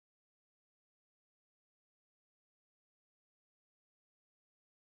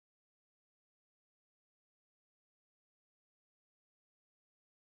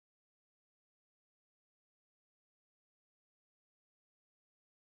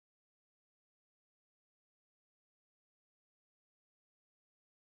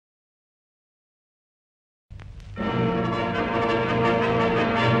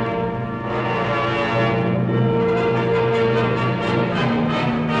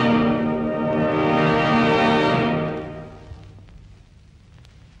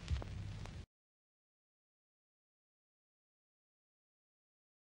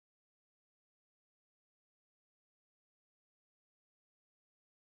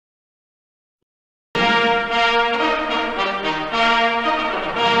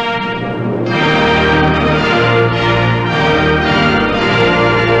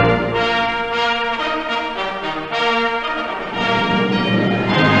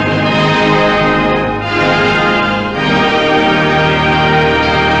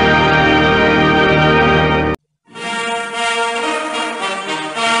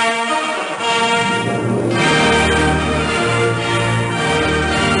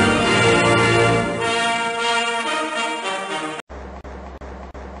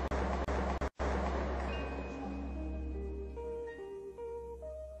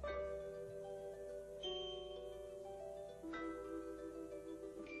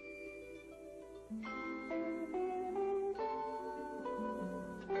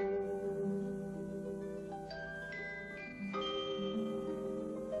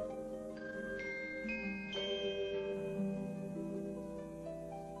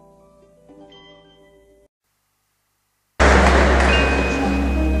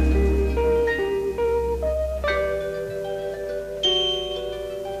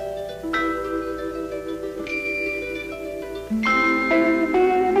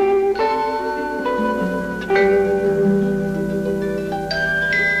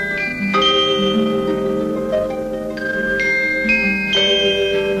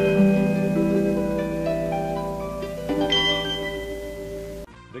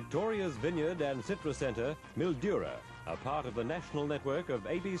Victoria's Vineyard and Citrus Centre, Mildura, a part of the national network of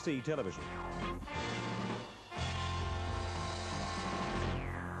ABC Television.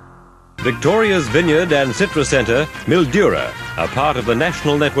 Victoria's Vineyard and Citrus Centre, Mildura, a part of the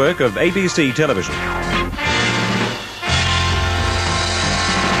national network of ABC Television.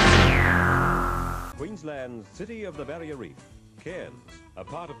 Queensland's City of the Barrier Reef, Cairns, a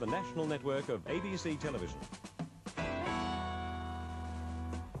part of the national network of ABC Television.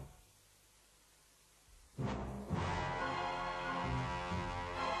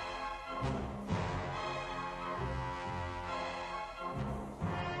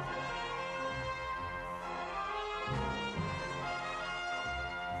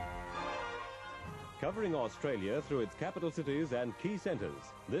 Covering Australia through its capital cities and key centres,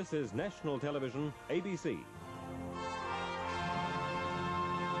 this is National Television, ABC.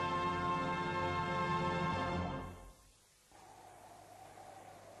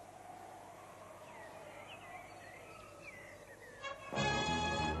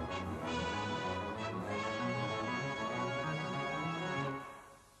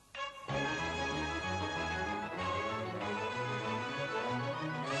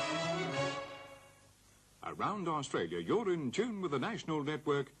 Around Australia, you're in tune with the national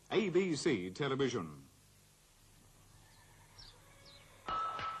network ABC Television.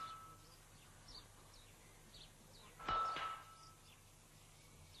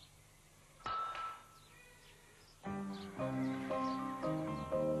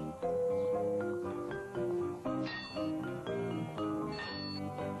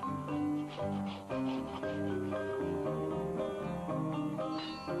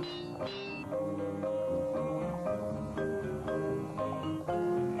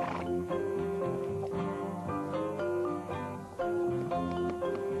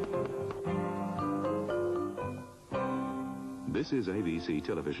 This is ABC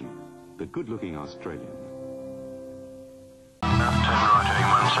Television, the good-looking Australian.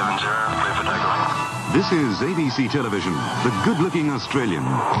 This is ABC Television, the good-looking Australian.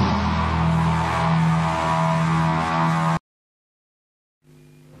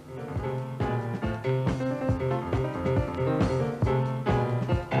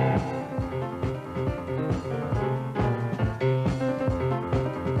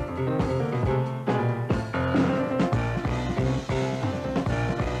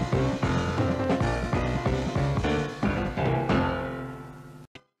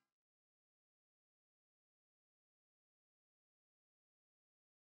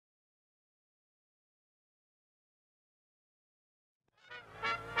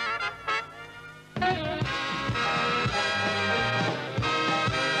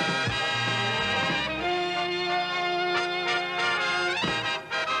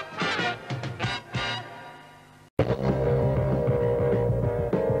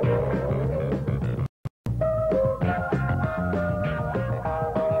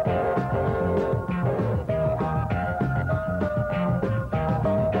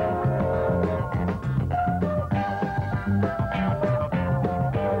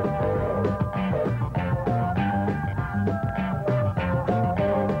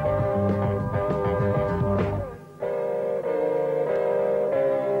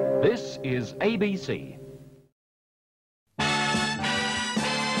 This is ABC.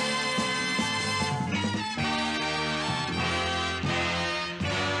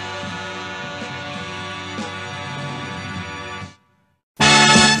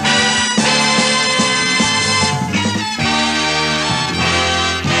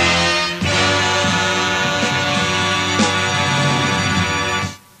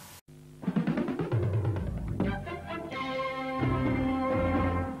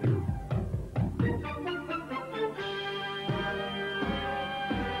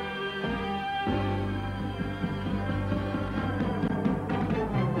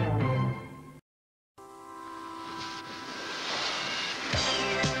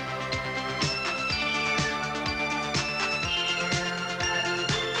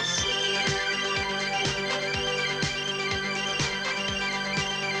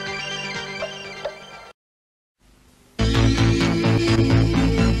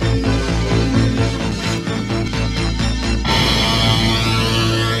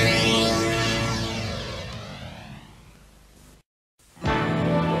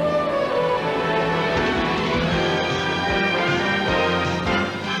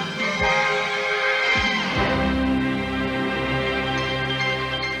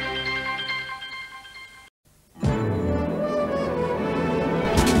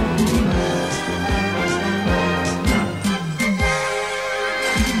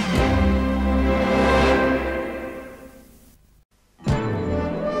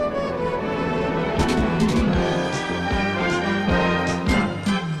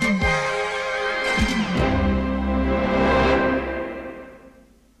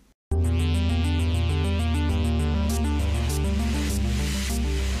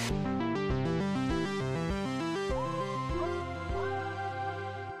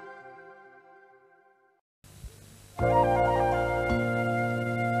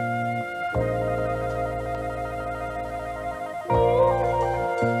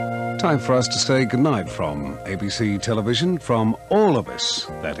 Time for us to say goodnight from ABC Television, from all of us,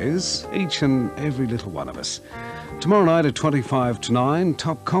 that is, each and every little one of us. Tomorrow night at 25 to 9,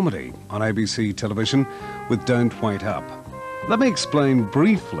 top comedy on ABC Television with Don't Wait Up. Let me explain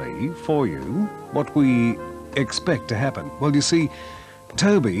briefly for you what we expect to happen. Well, you see,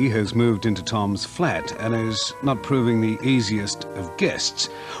 Toby has moved into Tom's flat and is not proving the easiest of guests.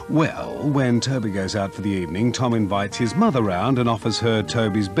 Well, when Toby goes out for the evening, Tom invites his mother round and offers her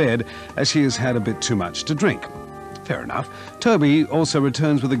Toby's bed as she has had a bit too much to drink. Fair enough. Toby also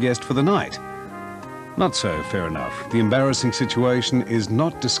returns with a guest for the night. Not so fair enough. The embarrassing situation is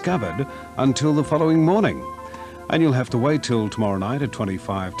not discovered until the following morning. And you'll have to wait till tomorrow night at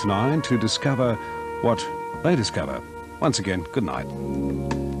 25 to 9 to discover what they discover. Once again, good night.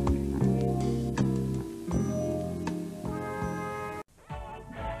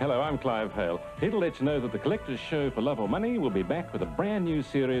 Hello, I'm Clive Hale, here to let you know that the Collector's Show for Love or Money will be back with a brand new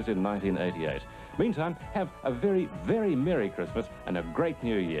series in 1988. Meantime, have a very, very Merry Christmas and a great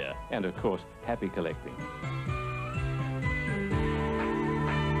New Year. And, of course, happy collecting.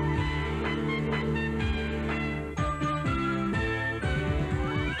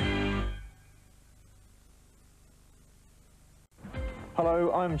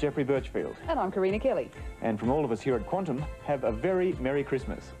 Hello, I'm Jeffrey Birchfield. And I'm Karina Kelly. And from all of us here at Quantum, have a very Merry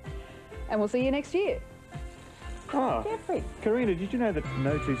Christmas. And we'll see you next year. Oh, Jeffrey. Karina, did you know that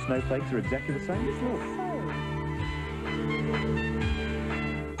no two snowflakes are exactly the same? Just look so.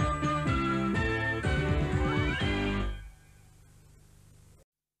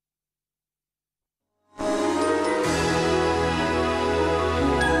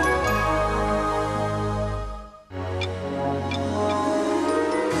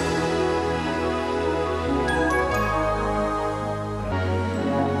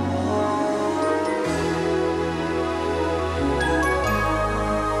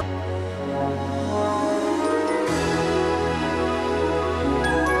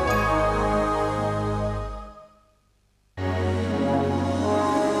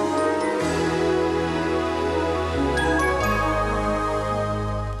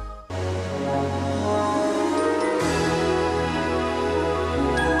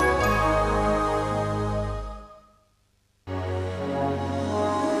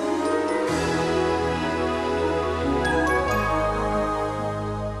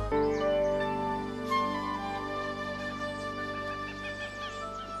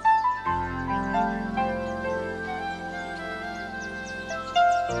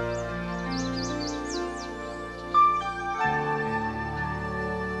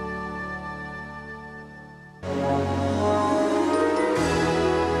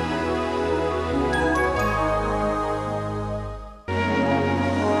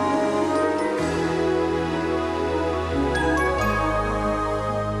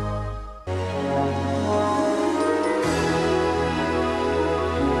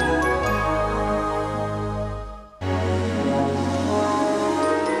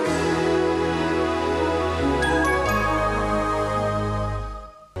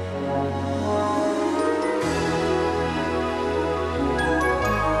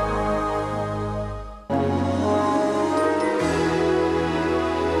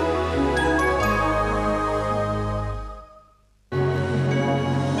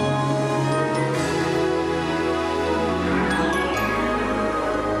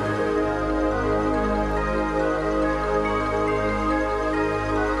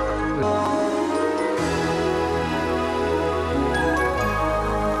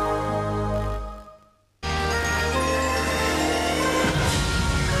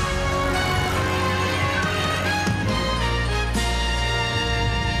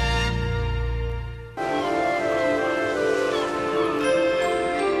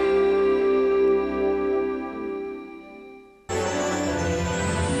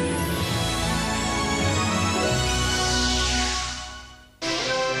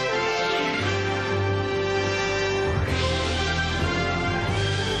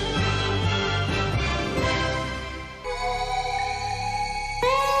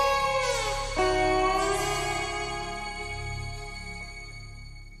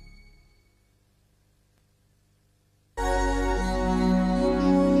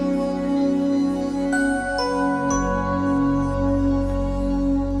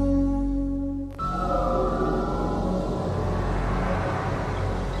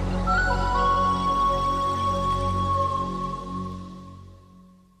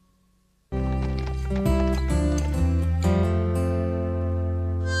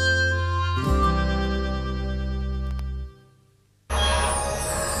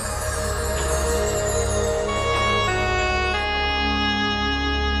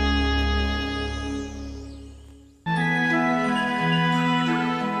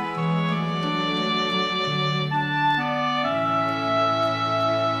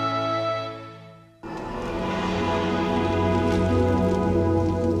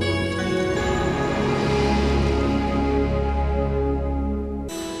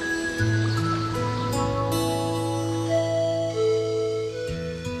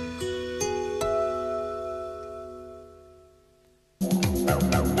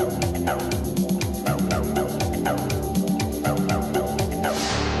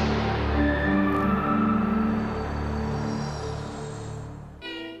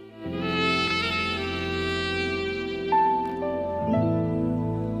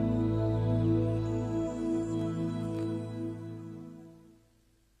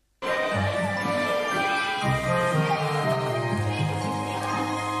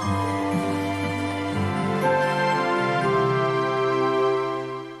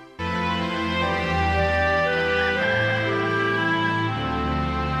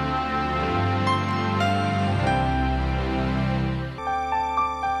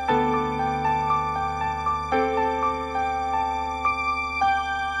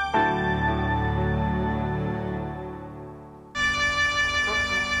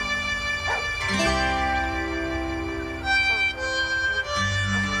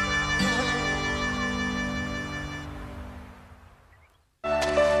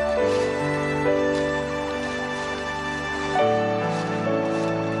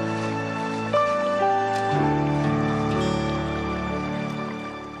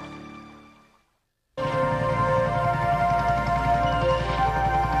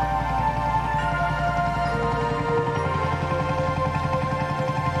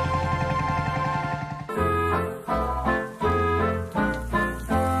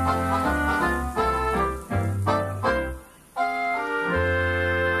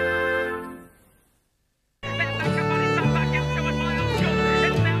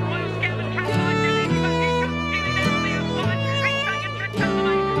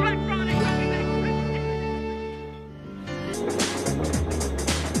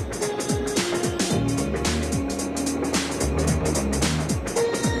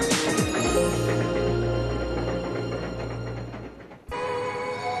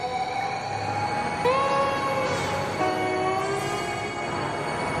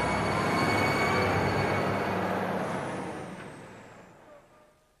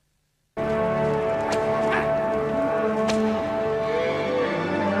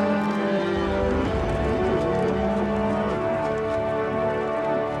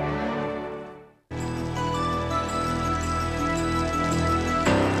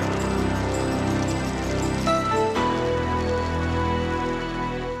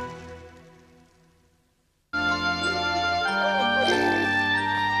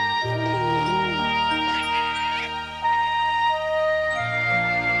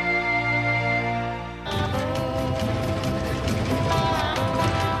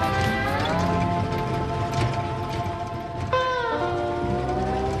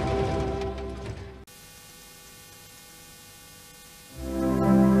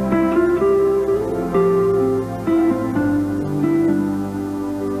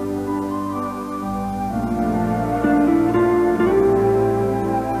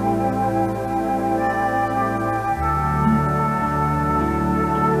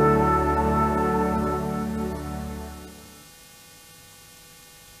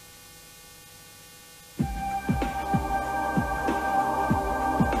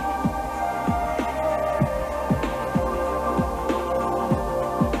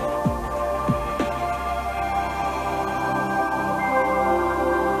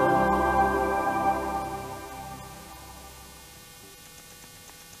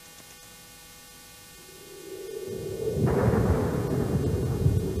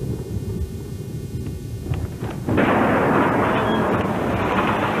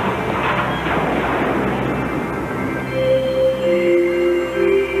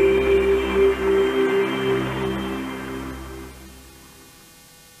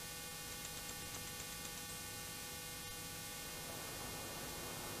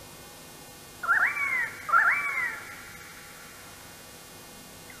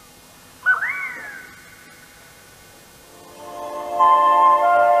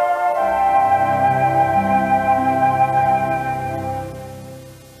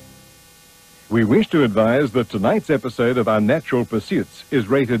 We wish to advise that tonight's episode of Our Natural Pursuits is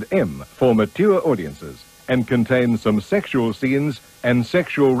rated M for mature audiences and contains some sexual scenes and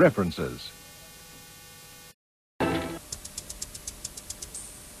sexual references.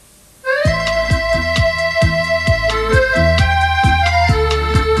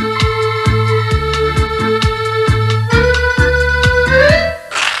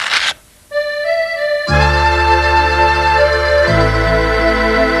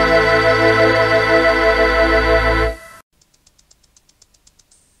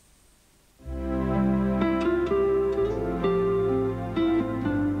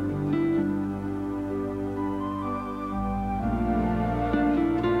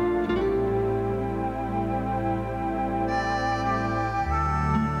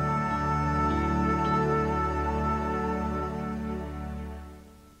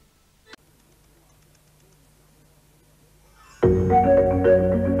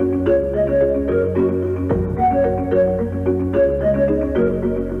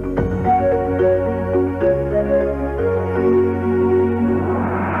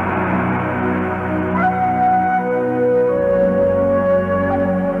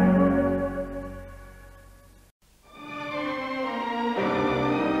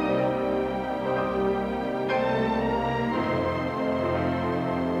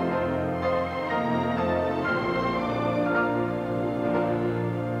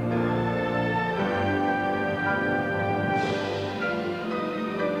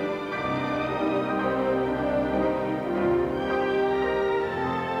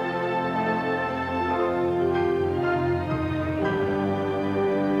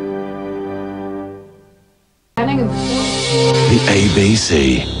 morning. The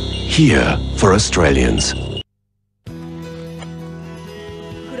ABC, here for Australians.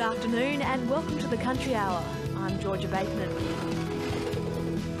 Good afternoon and welcome to the Country Hour. I'm Georgia Bateman.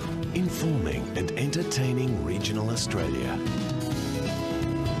 Informing and entertaining regional Australia.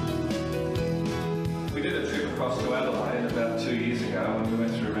 We did a trip across to Adelaide about 2 years ago and we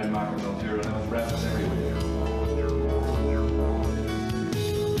went through Renmark and Mildura and there was rabbits everywhere.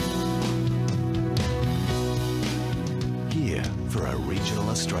 Here for a regional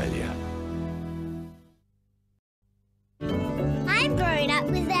Australia. I'm growing up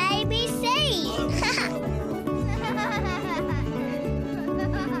with the ABC.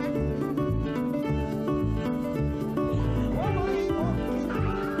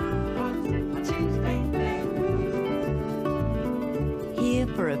 Here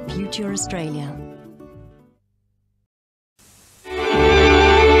for a future Australia.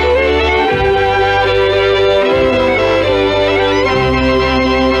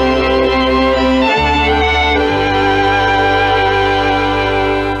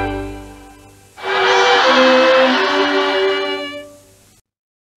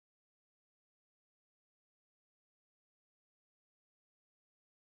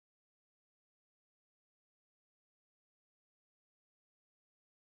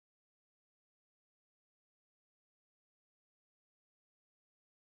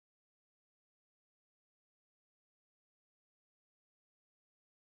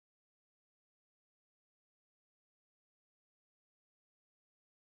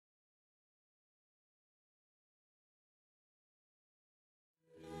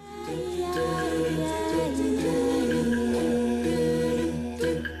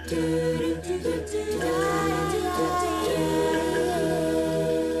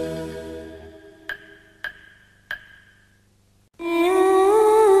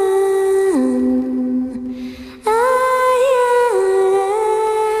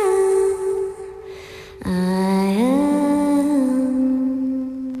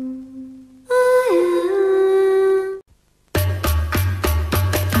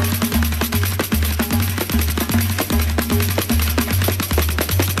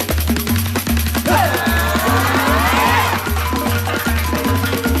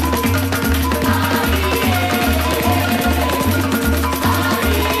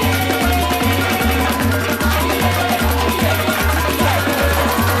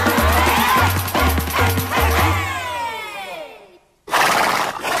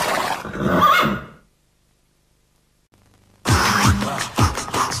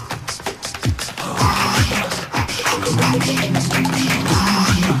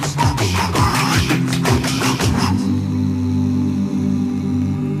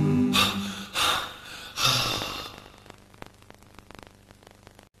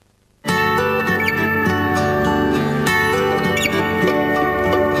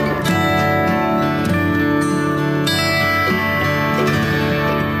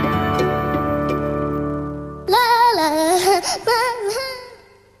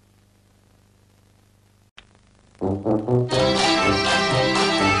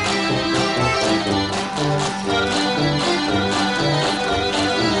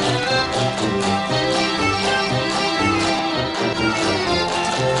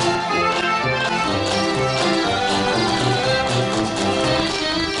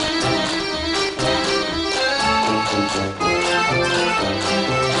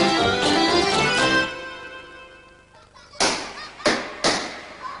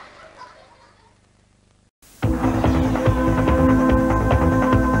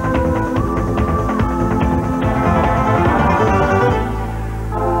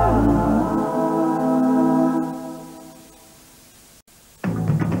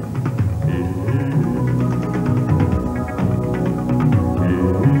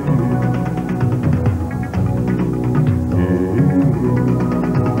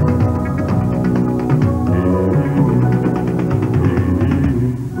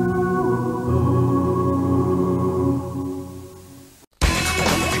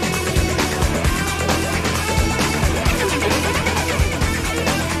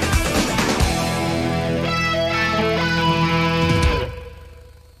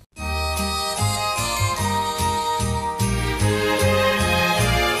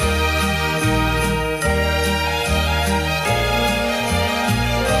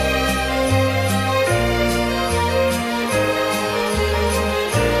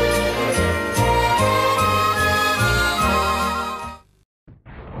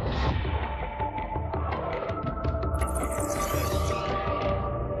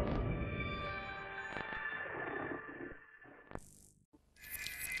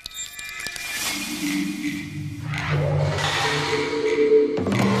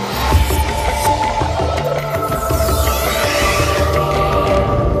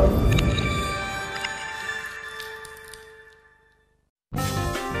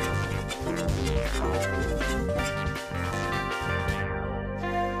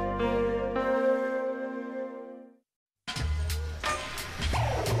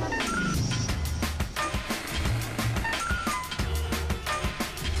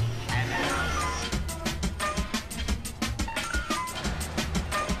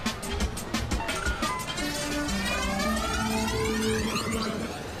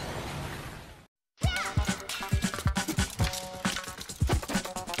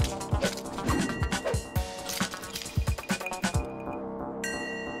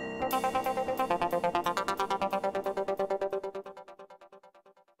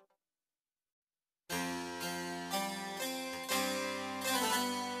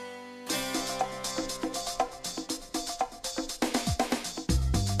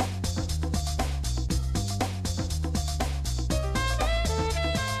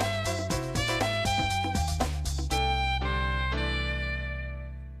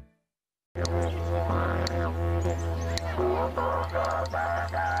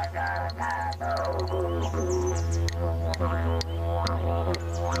 Hey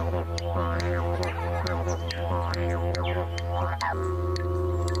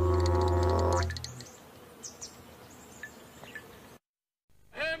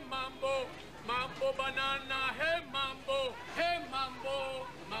mambo, mambo banana, hey mambo,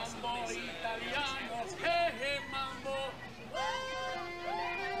 mambo italiano, hey mambo.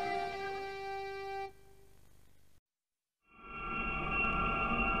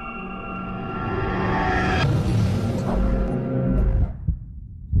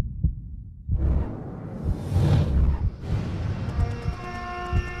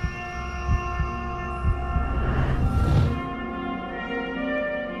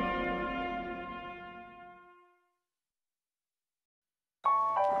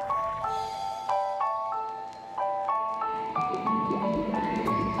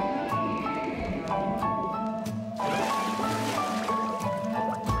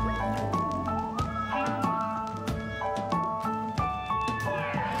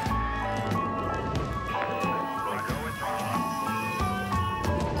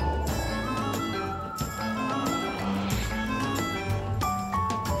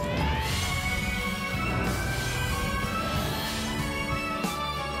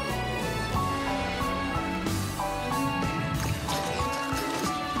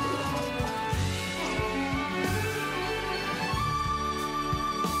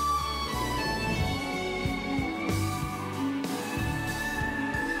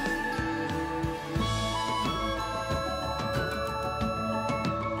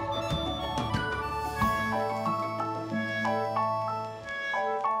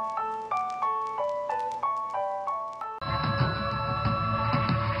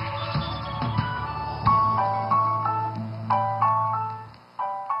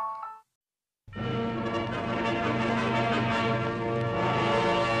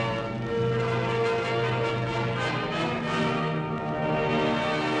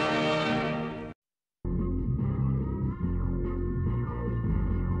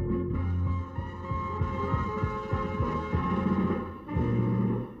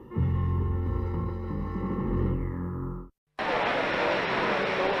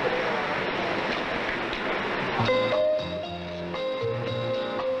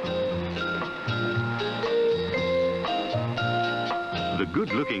 The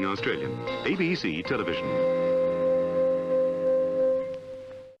Good-Looking Australian, ABC Television.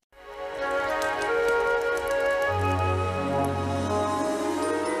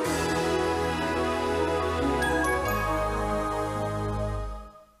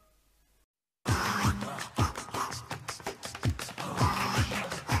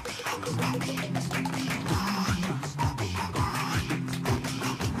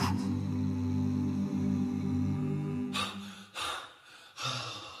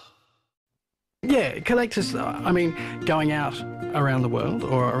 Yeah, collectors, I mean, going out around the world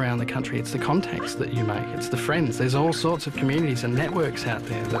or around the country, it's the contacts that you make, it's the friends. There's all sorts of communities and networks out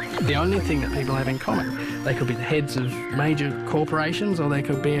there that the only thing that people have in common, they could be the heads of major corporations, or they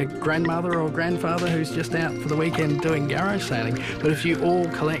could be a grandmother or grandfather who's just out for the weekend doing garage sailing. But if you all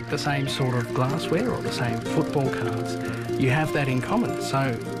collect the same sort of glassware or the same football cards, you have that in common.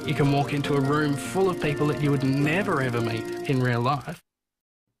 So you can walk into a room full of people that you would never ever meet in real life.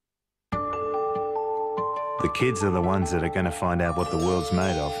 The kids are the ones that are going to find out what the world's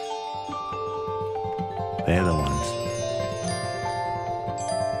made of. They're the ones.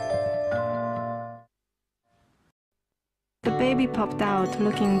 The baby popped out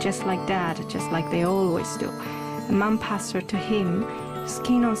looking just like Dad, just like they always do. And Mum passed her to him.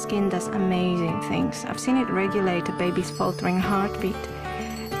 Skin on skin does amazing things. I've seen it regulate a baby's faltering heartbeat.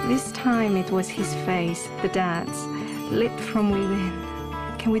 This time it was his face, the Dad's, lit from within.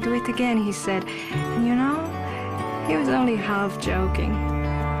 Can we do it again, he said. And you know, he was only half joking.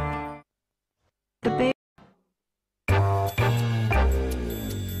 The baby...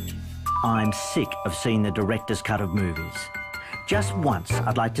 I'm sick of seeing the director's cut of movies. Just once,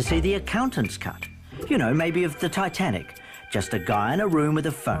 I'd like to see the accountant's cut. You know, maybe of the Titanic. Just a guy in a room with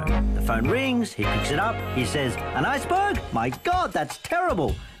a phone. The phone rings, he picks it up, he says, "An iceberg? My God, that's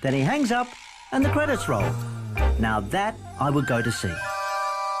terrible." Then he hangs up and the credits roll. Now that I would go to see.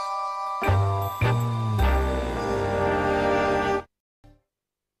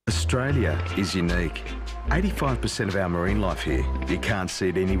 Australia is unique. 85% of our marine life here, you can't see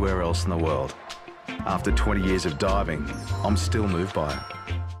it anywhere else in the world. After 20 years of diving, I'm still moved by it.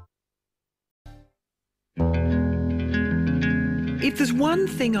 If there's one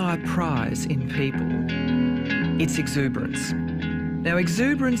thing I prize in people, it's exuberance. Now,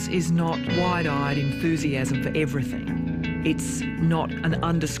 exuberance is not wide-eyed enthusiasm for everything. It's not an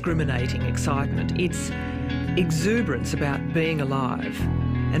undiscriminating excitement. It's exuberance about being alive,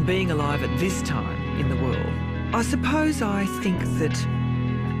 and being alive at this time in the world. I suppose I think that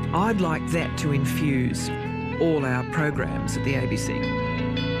I'd like that to infuse all our programs at the ABC.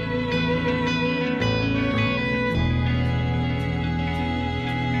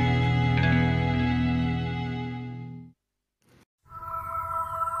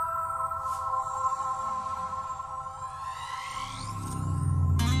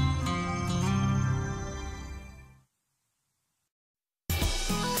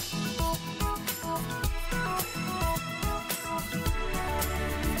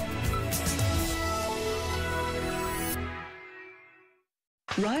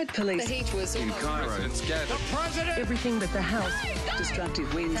 Riot police. The heat was in Cairo. The president. Everything but the house.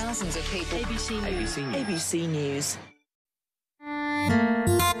 Destructive winds. Thousands of people. ABC News. ABC News.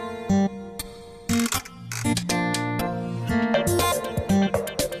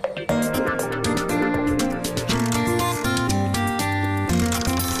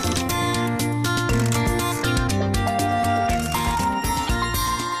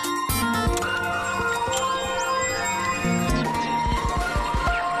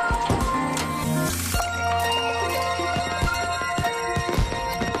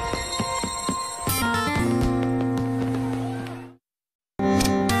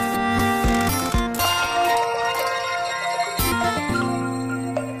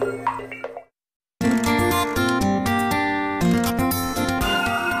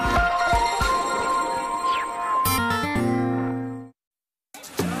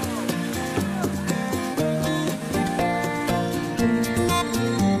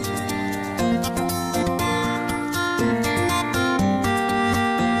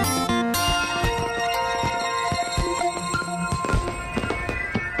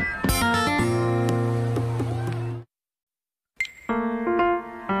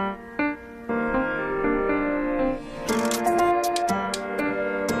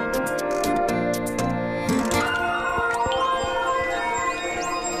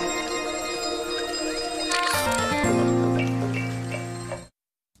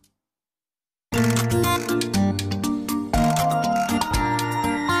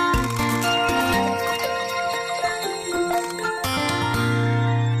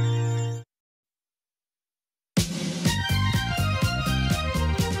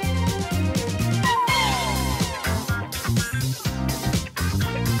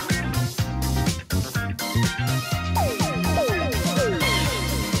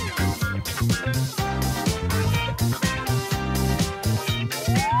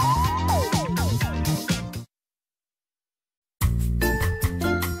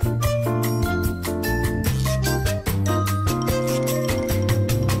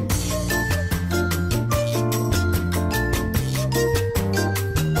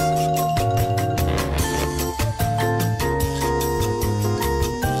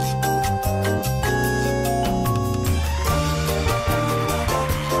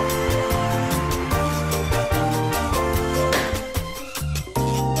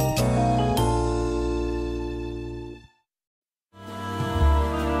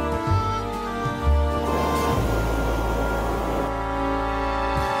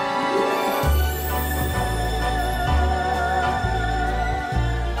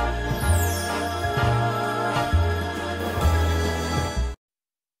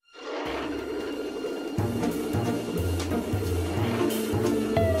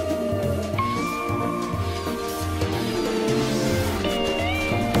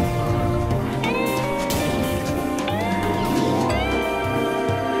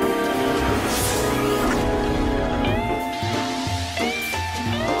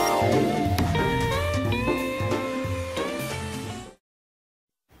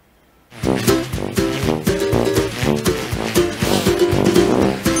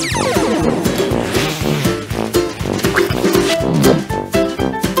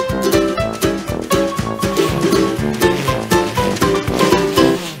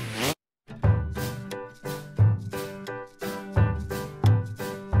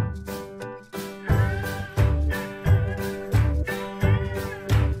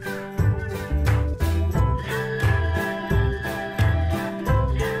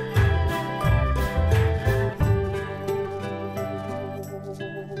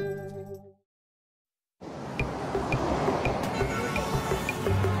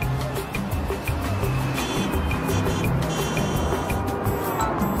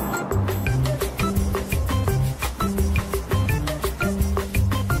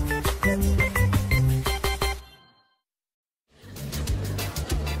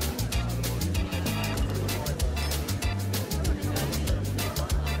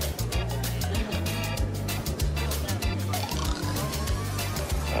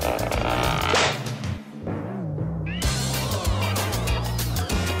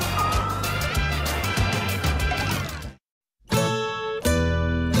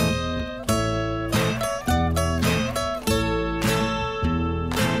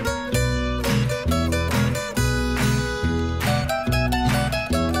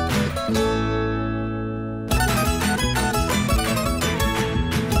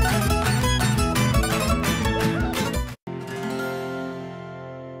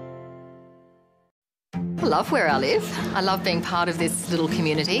 love where I live. I love being part of this little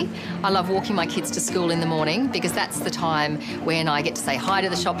community. I love walking my kids to school in the morning because that's the time when I get to say hi to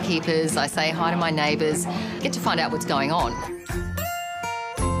the shopkeepers, I say hi to my neighbours, get to find out what's going on.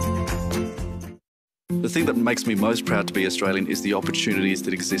 The thing that makes me most proud to be Australian is the opportunities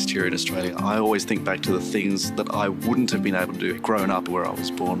that exist here in Australia. I always think back to the things that I wouldn't have been able to do growing up where I was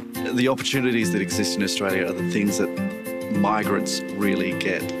born. The opportunities that exist in Australia are the things that migrants really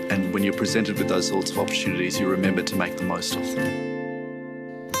get, and when you're presented with those sorts of opportunities, you remember to make the most of them.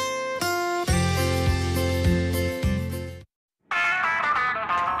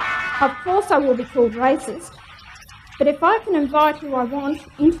 Of course I will be called racist, but if I can invite who I want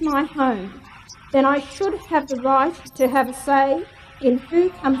into my home, then I should have the right to have a say in who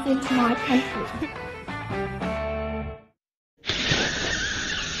comes into my country.